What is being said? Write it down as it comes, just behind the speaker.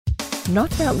Not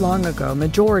that long ago,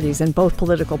 majorities in both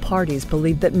political parties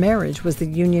believed that marriage was the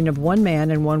union of one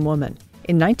man and one woman.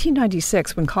 In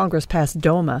 1996, when Congress passed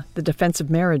DOMA, the Defense of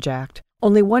Marriage Act,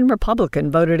 only one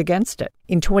Republican voted against it.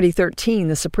 In 2013,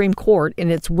 the Supreme Court, in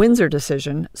its Windsor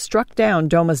decision, struck down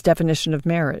DOMA's definition of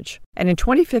marriage. And in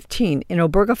 2015, in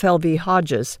Obergefell v.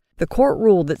 Hodges, the court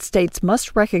ruled that states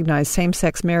must recognize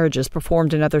same-sex marriages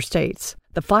performed in other states.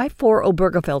 The 5-4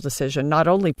 Obergefell decision not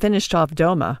only finished off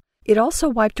DOMA, it also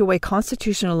wiped away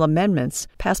constitutional amendments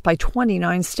passed by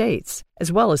 29 states,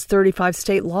 as well as 35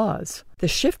 state laws. The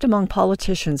shift among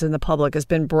politicians and the public has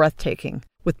been breathtaking,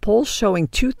 with polls showing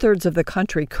 2/3 of the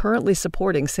country currently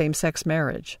supporting same-sex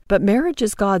marriage. But marriage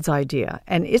is God's idea,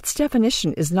 and its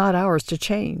definition is not ours to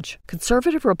change.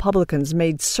 Conservative Republicans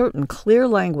made certain clear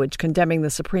language condemning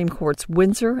the Supreme Court's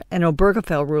Windsor and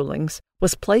Obergefell rulings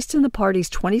was placed in the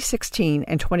party's 2016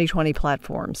 and 2020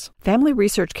 platforms. Family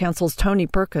Research Council's Tony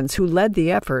Perkins, who led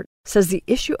the effort, says the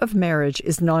issue of marriage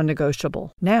is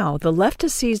non-negotiable. Now, the left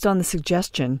has seized on the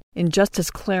suggestion in Justice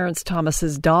Clarence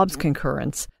Thomas's Dobbs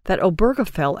concurrence that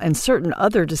Obergefell and certain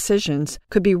other decisions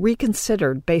could be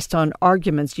reconsidered based on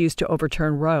arguments used to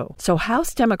overturn Roe. So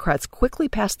House Democrats quickly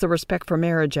passed the Respect for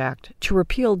Marriage Act to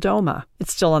repeal DOMA.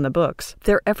 It's still on the books.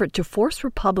 Their effort to force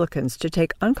Republicans to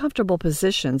take uncomfortable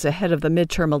positions ahead of the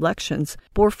midterm elections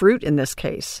bore fruit in this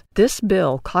case. This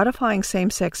bill, codifying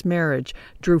same-sex marriage,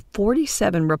 drew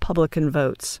 47 Republican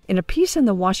votes. In a piece in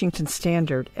the Washington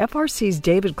Standard, FRC's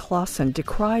David Clossen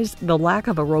decries the lack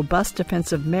of a robust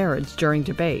defense of marriage during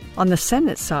debate. On the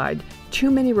Senate side, too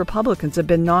many Republicans have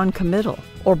been non-committal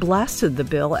or blasted the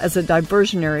bill as a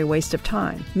diversionary waste of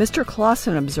time. Mr.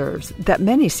 Clossen observes that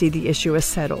many see the issue as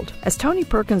settled. As Tony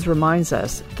Perkins reminds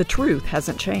us, the truth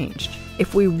hasn't changed.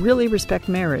 If we really respect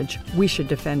marriage, we should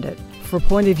defend it. For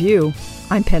Point of View,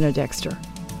 I'm Penna Dexter.